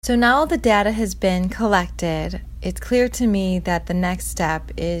So now all the data has been collected. It's clear to me that the next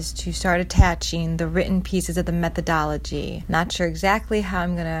step is to start attaching the written pieces of the methodology. Not sure exactly how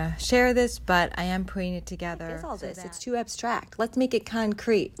I'm going to share this, but I am putting it together. All this, it's too abstract. Let's make it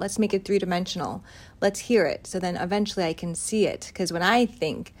concrete. Let's make it three-dimensional. Let's hear it, so then eventually I can see it. Because when I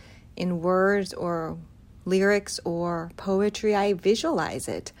think in words or lyrics or poetry, I visualize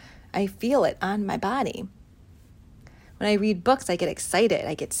it. I feel it on my body. When I read books, I get excited.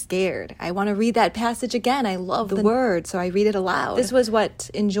 I get scared. I want to read that passage again. I love the word, so I read it aloud. This was what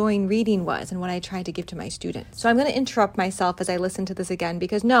enjoying reading was and what I tried to give to my students. So I'm going to interrupt myself as I listen to this again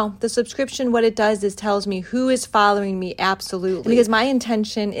because no, the subscription, what it does is tells me who is following me absolutely. Because my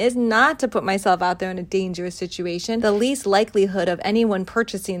intention is not to put myself out there in a dangerous situation. The least likelihood of anyone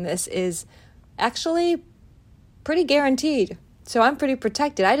purchasing this is actually pretty guaranteed. So I'm pretty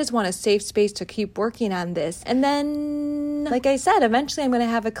protected. I just want a safe space to keep working on this. And then, like I said, eventually I'm going to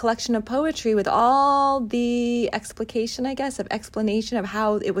have a collection of poetry with all the explanation of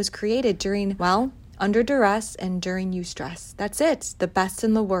how it was created during, under duress and during eustress. That's it. The best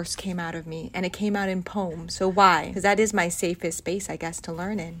and the worst came out of me, and it came out in poems. So why? Because that is my safest space, I guess, to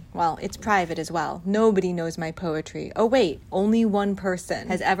learn in. Well, it's private as well. Nobody knows my poetry. Oh wait, only one person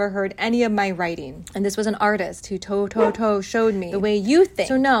has ever heard any of my writing, and this was an artist who showed me the way you think.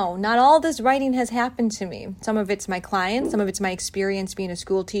 So no, not all this writing has happened to me. Some of it's my clients, some of it's my experience being a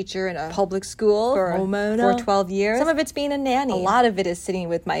school teacher in a public school for 12 years. Some of it's being a nanny. A lot of it is sitting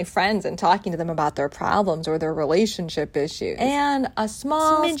with my friends and talking to them about their problems or their relationship issues. And a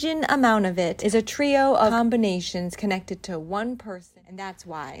small smidgen amount of it is a trio of combinations connected to one person. And that's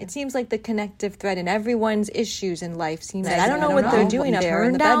why it seems like the connective thread in everyone's issues in life seems like I don't know what they're doing up there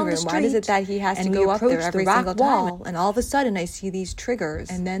in the bedroom. Why is it that he has to go up there every single time? And all of a sudden I see these triggers.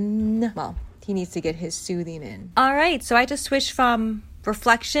 And then, he needs to get his soothing in. All right, so I just switched from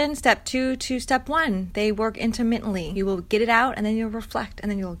reflection, step 2, to step 1. They work intermittently. You will get it out and then you'll reflect, and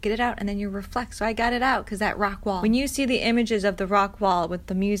then you'll get it out and then you'll reflect. So I got it out because that rock wall. When you see the images of the rock wall with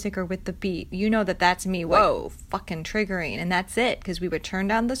the music or with the beat, you know that that's me. Whoa, fucking triggering. And that's it, because we would turn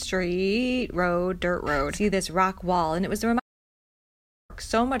down the dirt road, see this rock wall, and it was the reminder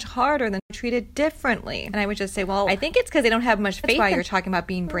so much harder than treated differently. And I would just say, I think it's because they don't have much faith. That's why you're talking about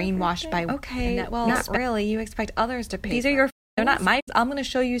being brainwashed by not really. You expect others to pay. These are your they're not my. I'm going to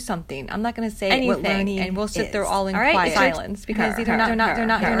show you something. I'm not going to say anything, and we'll sit there all in quiet silence because they're not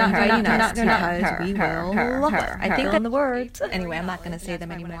inviting us because we will. I think on the words. Anyway, I'm not going to say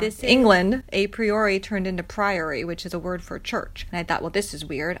them anymore. This England a priori turned into priory, which is a word for church. And I thought, this is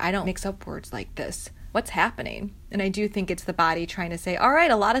weird. I don't mix up words like this. What's happening? And I do think it's the body trying to say, all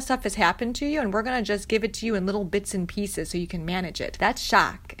right, a lot of stuff has happened to you, and we're going to just give it to you in little bits and pieces so you can manage it. That's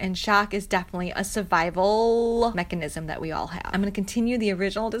shock, and shock is definitely a survival mechanism that we all have. I'm going to continue the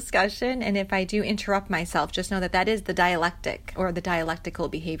original discussion, and if I do interrupt myself, just know that that is the dialectic, or the dialectical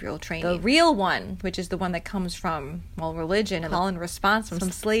behavioral training. The real one, which is the one that comes from, religion and all in response from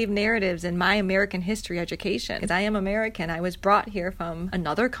some slave narratives in my American history education. Because I am American. I was brought here from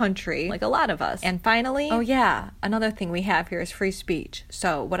another country, like a lot of us. And finally, another thing we have here is free speech.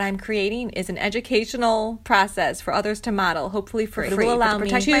 So what I'm creating is an educational process for others to model, hopefully for free. It will allow me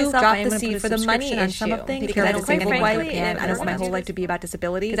to drop the seed for the money on some of things, because I don't think white man. I don't want my whole life to be about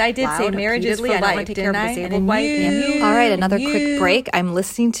disability. Because I did say marriage is for life, didn't I? Disabled white man. All right, another quick break. I'm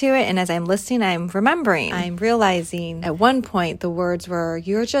listening to it, and as I'm listening, I'm remembering. I'm realizing at one point the words were,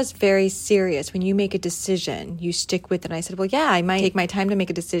 "You're just very serious. When you make a decision, you stick with it." And I said, I might take my time to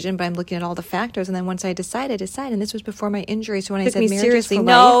make a decision, but I'm looking at all the factors, and then once I decide. And this was before my injury. So when I said seriously,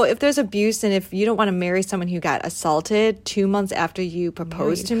 no, if there's abuse and if you don't want to marry someone who got assaulted 2 months after you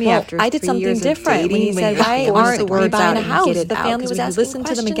proposed to me, after I did something different. When you said, why aren't we buying a house? The family was asking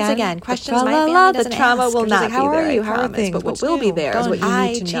questions again. Questions my family doesn't ask. The trauma will not be there. How are you? How are things? But what will be there is what you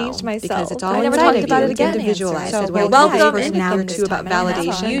need to know. I changed myself. Because it's all I never talked about it again. Individualized. So you're welcome. Personality too about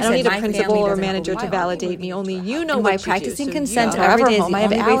validation. I don't need a principal or manager to validate me. Only you know what you do. By practicing consent every day, I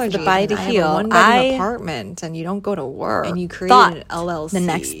have allergies. The body to heal. I apartment. And you don't go to work, and you create an LLC. The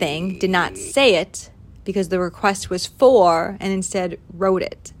next thing, did not say it because the request was for, and instead wrote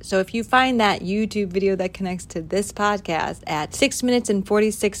it. So if you find that YouTube video that connects to this podcast at 6 minutes and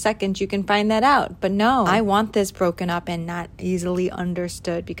 46 seconds, you can find that out. But no, I want this broken up and not easily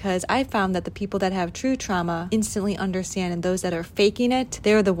understood, because I found that the people that have true trauma instantly understand, and those that are faking it,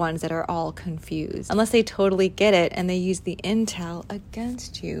 they're the ones that are all confused. Unless they totally get it and they use the intel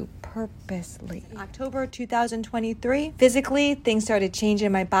against you purposely. October 2023, physically, things started changing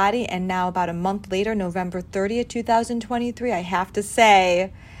in my body, and now about a month later, November 30th, 2023, I have to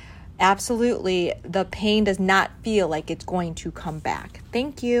say, absolutely, the pain does not feel like it's going to come back.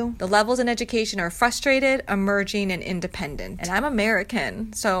 Thank you. The levels in education are frustrated, emerging, and independent. And I'm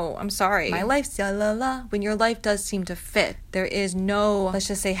American, so I'm sorry. My life's la. When your life does seem to fit, there is no, let's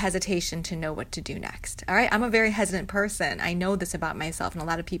just say, hesitation to know what to do next. All right? I'm a very hesitant person. I know this about myself, and a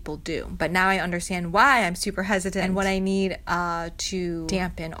lot of people do. But now I understand why I'm super hesitant and what I need to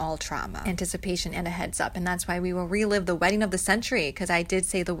dampen all trauma, anticipation, and a heads up. And that's why we will relive the wedding of the century, because I did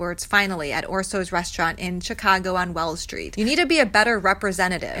say the words finally at Orso's restaurant in Chicago on Wells Street. You need to be a better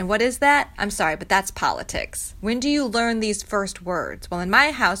representative. And what is that? I'm sorry, but that's politics. When do you learn these first words? Well, in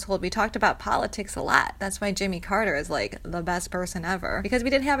my household, we talked about politics a lot. That's why Jimmy Carter is like the best person ever, because we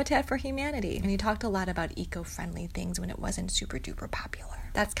did Habitat for Humanity. And he talked a lot about eco-friendly things when it wasn't super duper popular.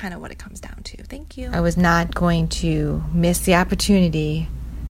 That's kind of what it comes down to. Thank you. I was not going to miss the opportunity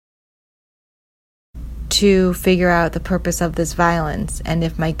to figure out the purpose of this violence. And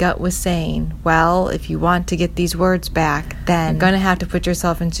if my gut was saying, well, if you want to get these words back, then you're going to have to put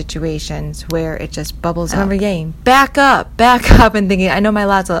yourself in situations where it just bubbles up. I remember getting back up, and thinking, I know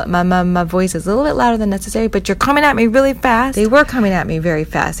my voice is a little bit louder than necessary, but you're coming at me really fast. They were coming at me very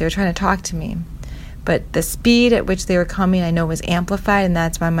fast. They were trying to talk to me. But the speed at which they were coming, I know, was amplified, and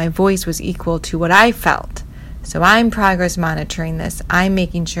that's why my voice was equal to what I felt. So I'm progress monitoring this. I'm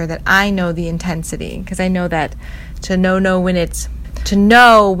making sure that I know the intensity, because I know that to know when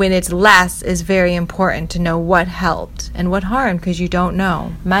it's less is very important, to know what helped and what harmed, because you don't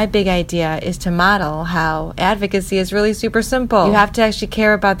know. My big idea is to model how advocacy is really super simple. You have to actually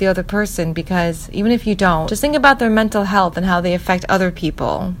care about the other person, because even if you don't, just think about their mental health and how they affect other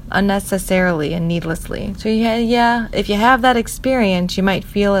people unnecessarily and needlessly. So yeah, if you have that experience, you might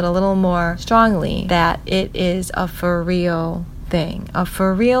feel it a little more strongly that it is a for real thing. A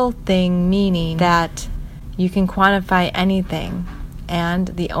for real thing meaning that you can quantify anything. And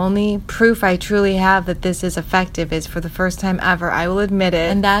the only proof I truly have that this is effective is, for the first time ever, I will admit it.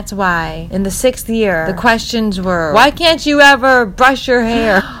 And that's why, in the 6th year, the questions were, why can't you ever brush your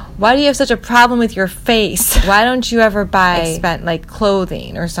hair? Why do you have such a problem with your face? Why don't you ever buy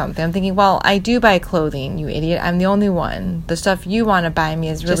clothing or something? I'm thinking, well, I do buy clothing, you idiot. I'm the only one. The stuff you want to buy me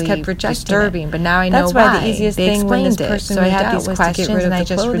is really disturbing. But now I know why. That's why the easiest thing when this person moved out was to get rid of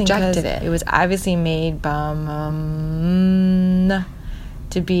the clothing, because it was obviously made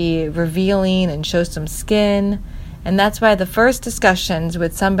to be revealing and show some skin. And that's why the first discussions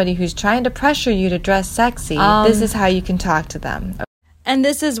with somebody who's trying to pressure you to dress sexy, this is how you can talk to them. And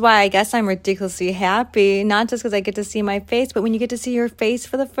this is why I guess I'm ridiculously happy, not just because I get to see my face, but when you get to see your face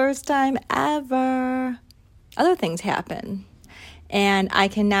for the first time ever, other things happen. And I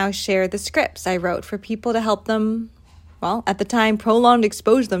can now share the scripts I wrote for people to help them, well, at the time, prolonged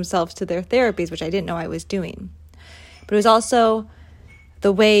expose themselves to their therapies, which I didn't know I was doing. But it was also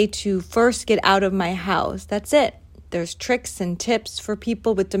the way to first get out of my house. That's it. There's tricks and tips for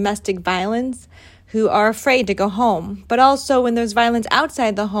people with domestic violence who are afraid to go home. But also when there's violence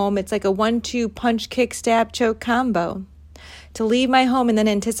outside the home, it's like a 1-2 punch, kick, stab, choke combo. To leave my home and then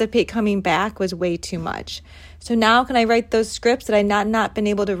anticipate coming back was way too much. So now can I write those scripts that I've not been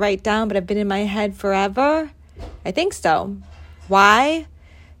able to write down but have been in my head forever? I think so. Why?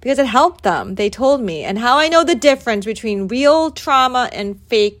 Because it helped them. They told me. And how I know the difference between real trauma and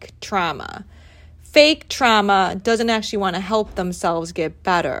fake trauma. Fake trauma doesn't actually want to help themselves get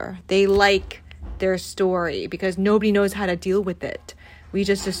better. They like their story because nobody knows how to deal with it. We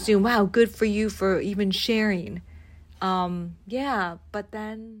just assume, wow, good for you for even sharing. Yeah, but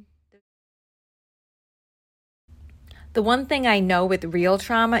then the one thing I know with real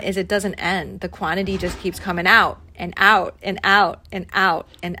trauma is it doesn't end. The quantity just keeps coming out and out and out and out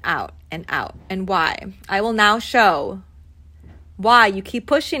and out and out. And why? I will now show why you keep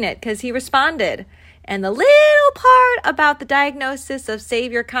pushing it, because he responded. And the little part about the diagnosis of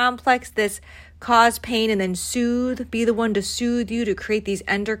savior complex, this cause pain and then soothe, be the one to soothe you to create these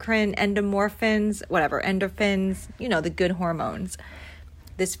endorphins, the good hormones.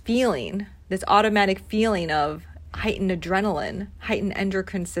 This feeling, this automatic feeling of heightened adrenaline, heightened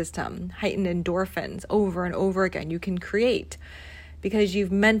endocrine system, heightened endorphins over and over again you can create because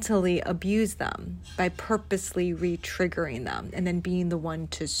you've mentally abused them by purposely re-triggering them and then being the one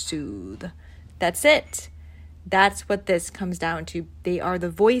to soothe. That's it. That's what this comes down to. They are the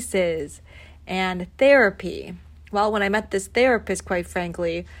voices. And therapy. Well, when I met this therapist, quite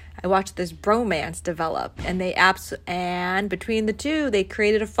frankly, I watched this bromance develop, and and between the two, they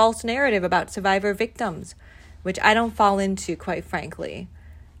created a false narrative about survivor victims, which I don't fall into, quite frankly.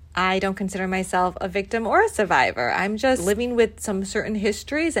 I don't consider myself a victim or a survivor. I'm just living with some certain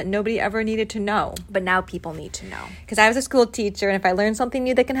histories that nobody ever needed to know. But now people need to know. Because I was a school teacher, and if I learn something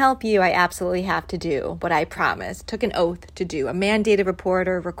new that can help you, I absolutely have to do what I promised, took an oath to do, a mandated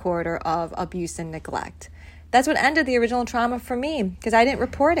recorder of abuse and neglect. That's what ended the original trauma for me, because I didn't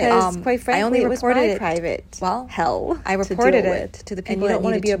report it. Quite frankly, I only reported it private. Well, hell, I reported it to the people and you that don't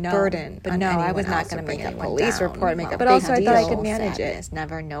want to be a know. burden. But on no, I was anyone not else going to or make a bring anyone police down. report, make a But big also I thought I deal. could manage it. Sadness,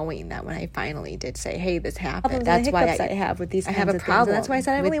 never knowing that when I finally did say, hey, this happened. That's why I have with these I kinds have a of problem. things. And that's why I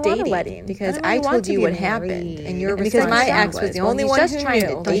said I with really want a dating, wedding. Because I I want told to you be what married. happened. And your Because my response ex was the well, only he's one just who trying knew.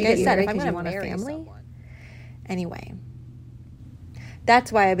 to Don't date you get you. sad If if I'm you going to want a marry family? someone. Anyway.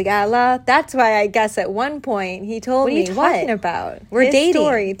 That's why I guess at one point he told me, What are you talking what? about? We're His dating.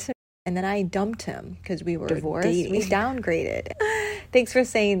 story And then I dumped him because we were Divorced? dating. We downgraded. Thanks for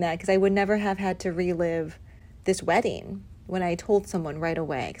saying that, because I would never have had to relive this wedding when I told someone right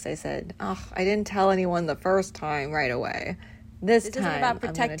away. Because I said, I didn't tell anyone the first time right away. This time, isn't about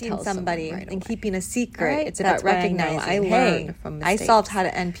protecting somebody right and away. keeping a secret. Right? It's That's about why I know recognizing, I hey, learned from I mistakes. solved how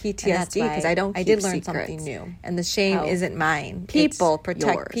to end And PTSD that's why because I don't I keep did learn secrets. something new. And the shame How isn't mine. people It's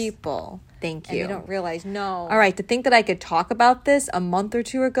protect yours. people. Thank And you. you don't realize, no. All right, to think that I could talk about this a month or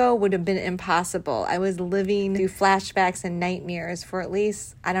two ago would have been impossible. I was living through flashbacks and nightmares for at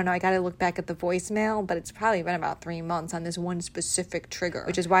least, I don't know, I got to look back at the voicemail, but it's probably been about 3 months on this one specific trigger,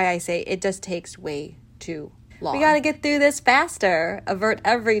 which is why I say it just takes way too long. We got to get through this faster, avert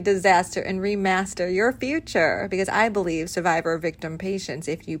every disaster, and remaster your future, because I believe survivor, victim, patience,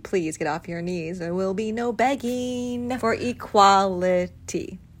 if you please get off your knees, there will be no begging for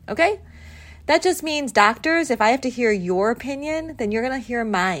equality. Okay? That just means, doctors, if I have to hear your opinion, then you're going to hear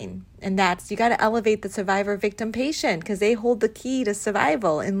mine. And that's, you got to elevate the survivor, victim, patient, because they hold the key to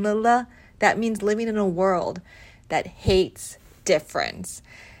survival. And that means living in a world that hates difference.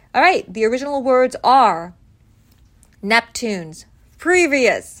 All right, the original words are Neptune's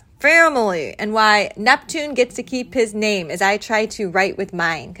previous family, and why Neptune gets to keep his name as I try to write with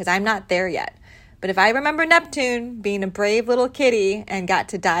mine, because I'm not there yet. But if I remember Neptune being a brave little kitty and got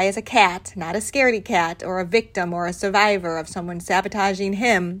to die as a cat, not a scaredy cat, or a victim or a survivor of someone sabotaging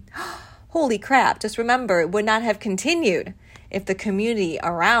him, holy crap, just remember it would not have continued if the community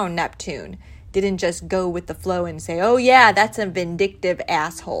around Neptune didn't just go with the flow and say, oh yeah, that's a vindictive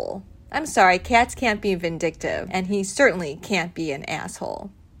asshole. I'm sorry, cats can't be vindictive, and he certainly can't be an asshole.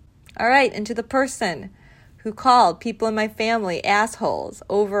 All right, and to the person who called people in my family assholes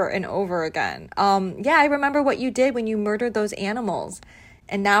over and over again. Yeah, I remember what you did when you murdered those animals.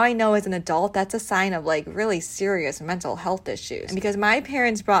 And now I know as an adult, that's a sign of like really serious mental health issues. And because my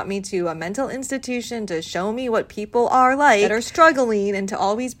parents brought me to a mental institution to show me what people are like that are struggling, and to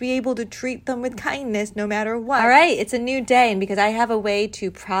always be able to treat them with kindness no matter what. All right, it's a new day. And because I have a way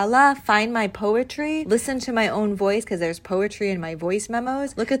to find my poetry, listen to my own voice, because there's poetry in my voice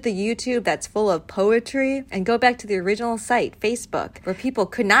memos, look at the YouTube that's full of poetry, and go back to the original site, Facebook, where people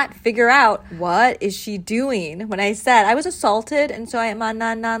could not figure out what is she doing when I said I was assaulted, and so I am on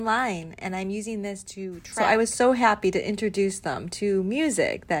online, and I'm using this to track. So I was so happy to introduce them to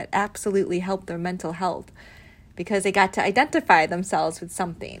music that absolutely helped their mental health, because they got to identify themselves with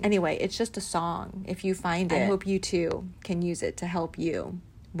something. Anyway, it's just a song. If you find it, I hope you too can use it to help you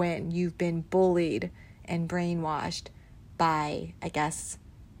when you've been bullied and brainwashed by, I guess,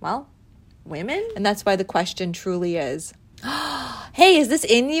 well, women. And that's why the question truly is, hey, is this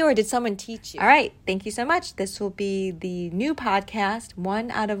in you, or did someone teach you? All right, thank you so much. This will be the new podcast,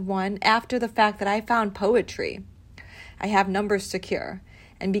 1 out of 1, after the fact that I found poetry. I have numbers secure.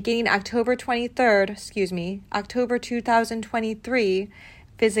 And beginning October 2023,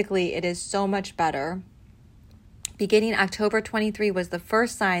 physically it is so much better. Beginning October 23 was the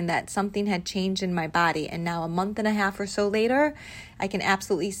first sign that something had changed in my body. And now, a month and a half or so later, I can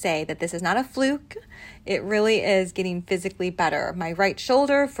absolutely say that this is not a fluke. It really is getting physically better. My right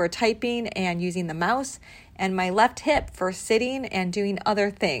shoulder for typing and using the mouse, and my left hip for sitting and doing other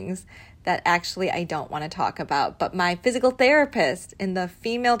things that actually I don't want to talk about. But my physical therapist in the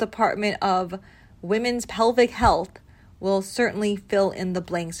female department of women's pelvic health will certainly fill in the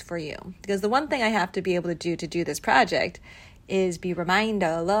blanks for you. Because the one thing I have to be able to do this project is to remind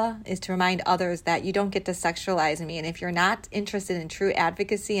others that you don't get to sexualize me. And if you're not interested in true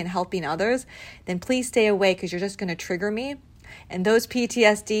advocacy and helping others, then please stay away, because you're just going to trigger me. And those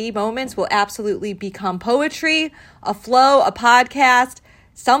PTSD moments will absolutely become poetry, a flow, a podcast,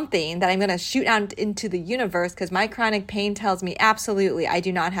 something that I'm going to shoot out into the universe, because my chronic pain tells me absolutely I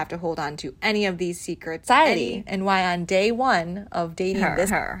do not have to hold on to any of these secrets. And why on day one of dating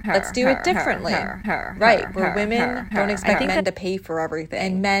let's do it differently. Right, where women don't expect men to pay for everything.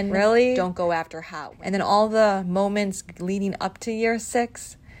 And men really don't go after how. And then all the moments leading up to year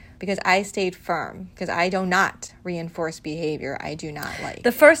 6, because I stayed firm, because I do not reinforce behavior I do not like.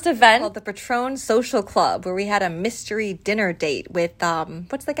 The first event called the Patron Social Club, where we had a mystery dinner date with,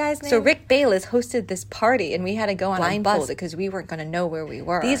 what's the guy's name? So Rick Bayless hosted this party, and we had to go on blindfolded because we weren't going to know where we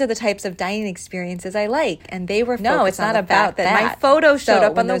were. These are the types of dining experiences I like, and they were focused it's not about that. My photo showed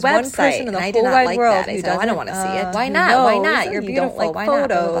up on the website, one person in the whole wide world who I don't want to see it. Why not? Why not? You're beautiful. Like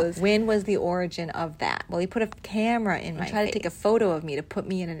photos. When was the origin of that? Well, he put a camera in my face. Tried to take a photo of me to put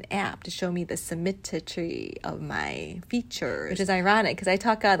me in an app to show me the symmetry of my features, which is ironic because I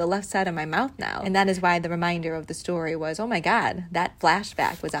talk out of the left side of my mouth now, and that is why the reminder of the story was, oh my god, that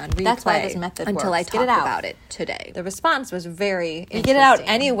flashback was on replay. That's why this method until works. I talked about it today. The response was very interesting. You get it out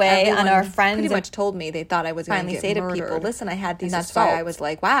anyway. Everyone, on our friends pretty much told me they thought I was going to say to people, listen, I had these assaults. That's why I was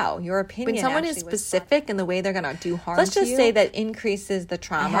like, wow, your opinion. When someone is specific in the way they're going to do harm, let's just say that increases the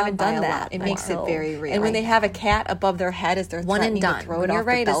trauma. I haven't done that. It makes it very real. And when they have a cat above their head as they're threatening to throw it off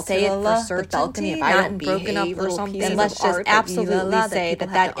the balcony, for certainty, if I don't broken up or something, then let's just absolutely say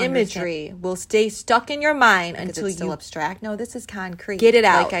that imagery will stay stuck in your mind until you still abstract. No, this is concrete. Get it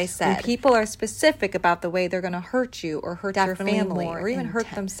out. Like I said, when people are specific about the way they're going to hurt you or hurt your family or even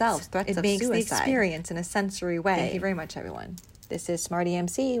hurt themselves, threats of suicide. It makes the experience in a sensory way. Thank you very much, everyone. This is Smarty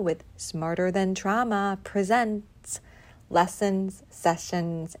MC with Smarter Than Trauma presents Lessons,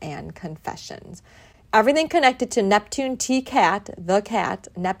 Sessions, and Confessions. Everything connected to Neptune T. Cat, the cat,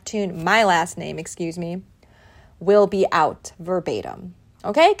 Neptune, my last name, will be out verbatim.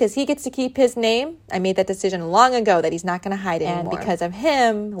 Okay? Because he gets to keep his name. I made that decision long ago that he's not going to hide it anymore. And because of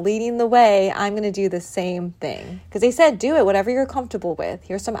him leading the way, I'm going to do the same thing. Because they said, do it, whatever you're comfortable with.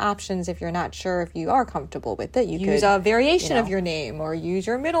 Here's some options if you're not sure if you are comfortable with it. You could use a variation of your name, or use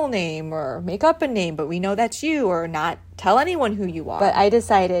your middle name, or make up a name, but we know that's you, or not tell anyone who you are. But I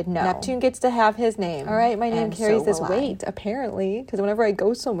decided, no. Neptune gets to have his name. All right, my name carries this weight, apparently, because whenever I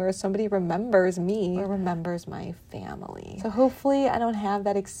go somewhere, somebody remembers me or remembers my family. So hopefully I don't have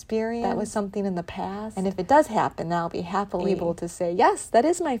that experience. That was something in the past. And if it does happen, I'll be happily able to say, yes, that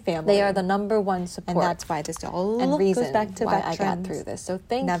is my family. They are the number one support. And that's why this all goes back to why I got through this. So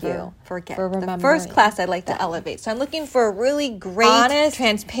thank you forget for remembering. The first class I'd like to elevate. So I'm looking for a really great, honest,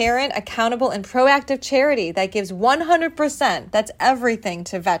 transparent, accountable, and proactive charity that gives 100%. That's everything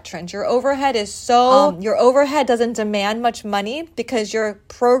to veterans. Your overhead is your overhead doesn't demand much money because your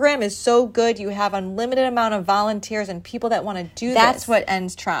program is so good. You have unlimited amount of volunteers and people that want to do this. That's what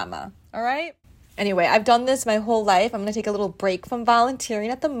ends trauma. All right? Anyway, I've done this my whole life. I'm going to take a little break from volunteering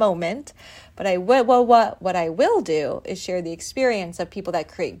at the moment, but what I will do is share the experience of people that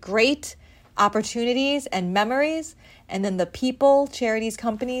create great opportunities and memories, and then the people, charities,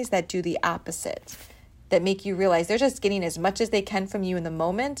 companies that do the opposite, that make you realize they're just getting as much as they can from you in the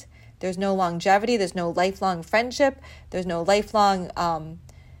moment. There's no longevity. There's no lifelong friendship. There's no lifelong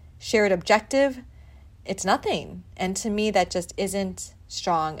shared objective. It's nothing. And to me, that just isn't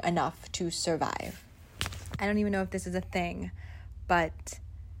strong enough to survive. I don't even know if this is a thing, but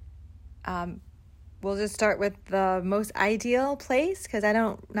we'll just start with the most ideal place because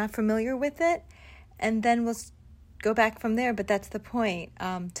not familiar with it. And then we'll go back from there. But that's the point,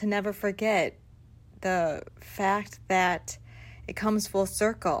 to never forget the fact that it comes full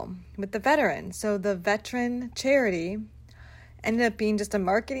circle with the veteran. So the veteran charity ended up being just a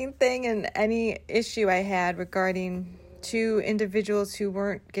marketing thing, and any issue I had regarding two individuals who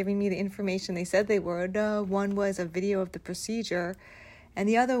weren't giving me the information they said they would. One was a video of the procedure, and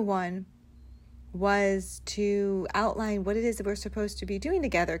the other one was to outline what it is that we're supposed to be doing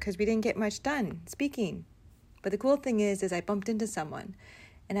together because we didn't get much done speaking. But the cool thing is I bumped into someone,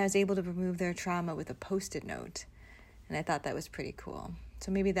 and I was able to remove their trauma with a Post-it note. And I thought that was pretty cool.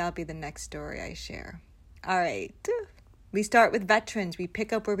 So maybe that'll be the next story I share. All right. We start with veterans. We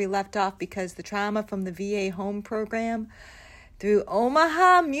pick up where we left off because the trauma from the VA home program through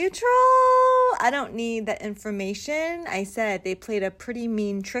Omaha Mutual. I don't need that information. I said they played a pretty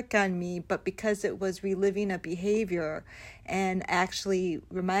mean trick on me, but because it was reliving a behavior and actually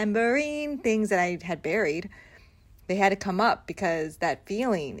remembering things that I had buried, they had to come up because that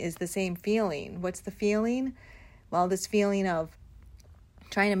feeling is the same feeling. What's the feeling? Well, this feeling of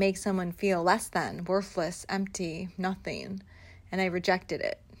trying to make someone feel less than, worthless, empty, nothing. And I rejected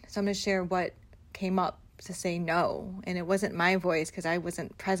it. So I'm going to share what came up to say no. And it wasn't my voice because I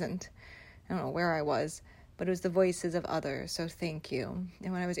wasn't present. I don't know where I was. but it was the voices of others, so thank you.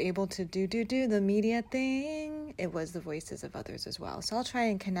 And when I was able to do the media thing, it was the voices of others as well. So I'll try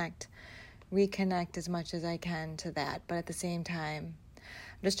and reconnect as much as I can to that, but at the same time,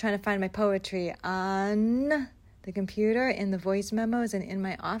 I'm just trying to find my poetry on the computer, in the voice memos, and in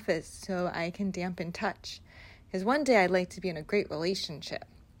my office so I can dampen touch. Because one day I'd like to be in a great relationship,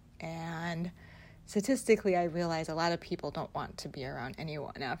 and statistically, I realize a lot of people don't want to be around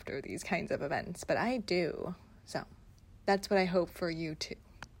anyone after these kinds of events, but I do. So that's what I hope for you too.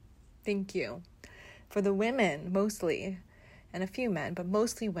 Thank you. For the women, mostly, and a few men, but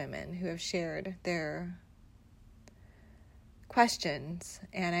mostly women who have shared their questions,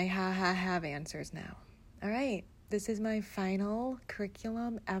 and I have answers now. All right, this is my final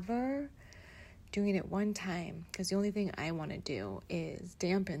curriculum ever. Doing it one time, because the only thing I want to do is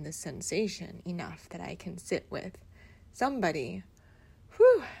dampen the sensation enough that I can sit with somebody,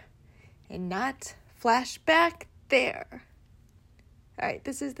 and not flash back there. All right,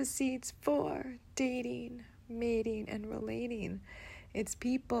 this is the seeds for dating, mating, and relating. It's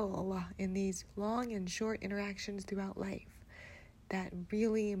people in these long and short interactions throughout life that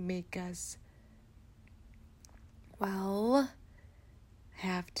really make us,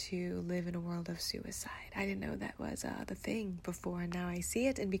 have to live in a world of suicide. I didn't know that was the thing before, and now I see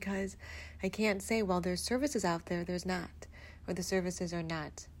it. And because I can't say, there's services out there, there's not, or the services are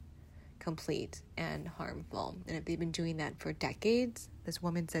not complete and harmful. And if they've been doing that for decades, this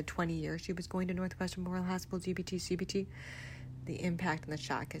woman said 20 years she was going to Northwestern Memorial Hospital, GBT, CBT, the impact and the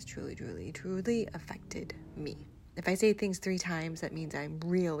shock has truly, truly, truly affected me. If I say things 3 times, that means I'm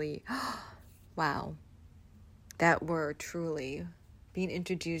really, that we're truly being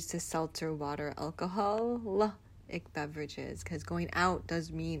introduced to seltzer water, alcoholic beverages, because going out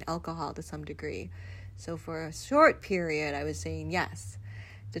does mean alcohol to some degree. So for a short period, I was saying yes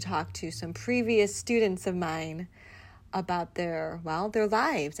to talk to some previous students of mine about their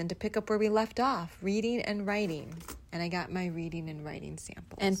lives, and to pick up where we left off, reading and writing. And I got my reading and writing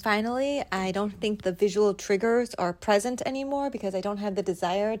samples. And finally, I don't think the visual triggers are present anymore, because I don't have the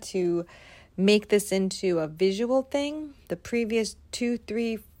desire to make this into a visual thing. The previous 2,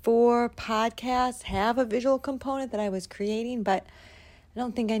 3, 4 podcasts have a visual component that I was creating, but I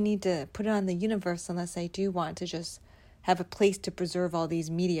don't think I need to put it on the universe unless I do want to just have a place to preserve all these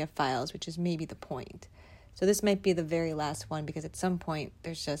media files, which is maybe the point. So this might be the very last one, because at some point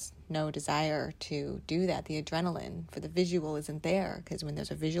there's just no desire to do that. The adrenaline for the visual isn't there, because when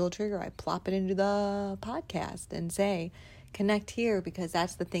there's a visual trigger, I plop it into the podcast and say, connect here, because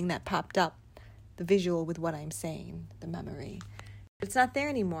that's the thing that popped up, the visual with what I'm saying, the memory. It's not there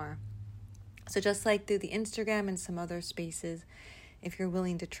anymore. So just like through the Instagram and some other spaces, if you're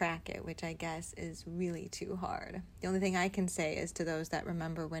willing to track it, which I guess is really too hard. The only thing I can say is to those that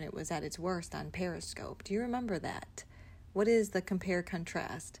remember when it was at its worst on Periscope. Do you remember that? What is the compare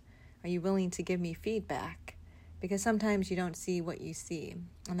contrast? Are you willing to give me feedback? Because sometimes you don't see what you see.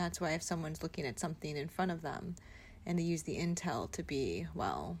 And that's why if someone's looking at something in front of them, and they use the intel to be,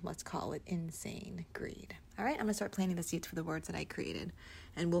 let's call it insane greed. All right, I'm going to start planting the seeds for the words that I created.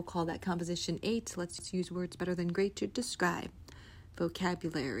 And we'll call that composition 8. Let's use words better than great to describe.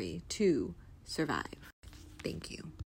 Vocabulary to survive. Thank you.